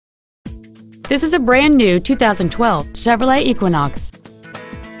This is a brand new 2012 Chevrolet Equinox.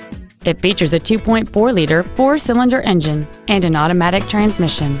 It features a 2.4-liter four-cylinder engine and an automatic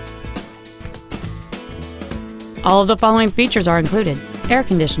transmission. All of the following features are included: air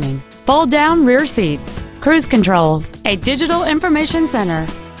conditioning, fold-down rear seats, cruise control, a digital information center,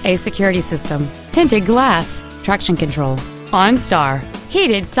 a security system, tinted glass, traction control, OnStar,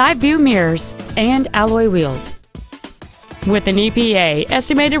 heated side view mirrors, and alloy wheels. With an EPA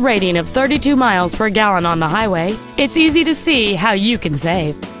estimated rating of 32 miles per gallon on the highway, it's easy to see how you can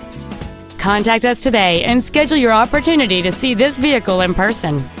save. Contact us today and schedule your opportunity to see this vehicle in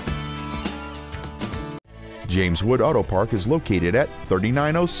person. James Wood Auto Park is located at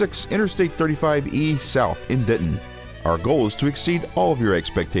 3906 Interstate 35E South in Denton. Our goal is to exceed all of your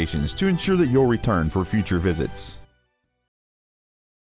expectations to ensure that you'll return for future visits.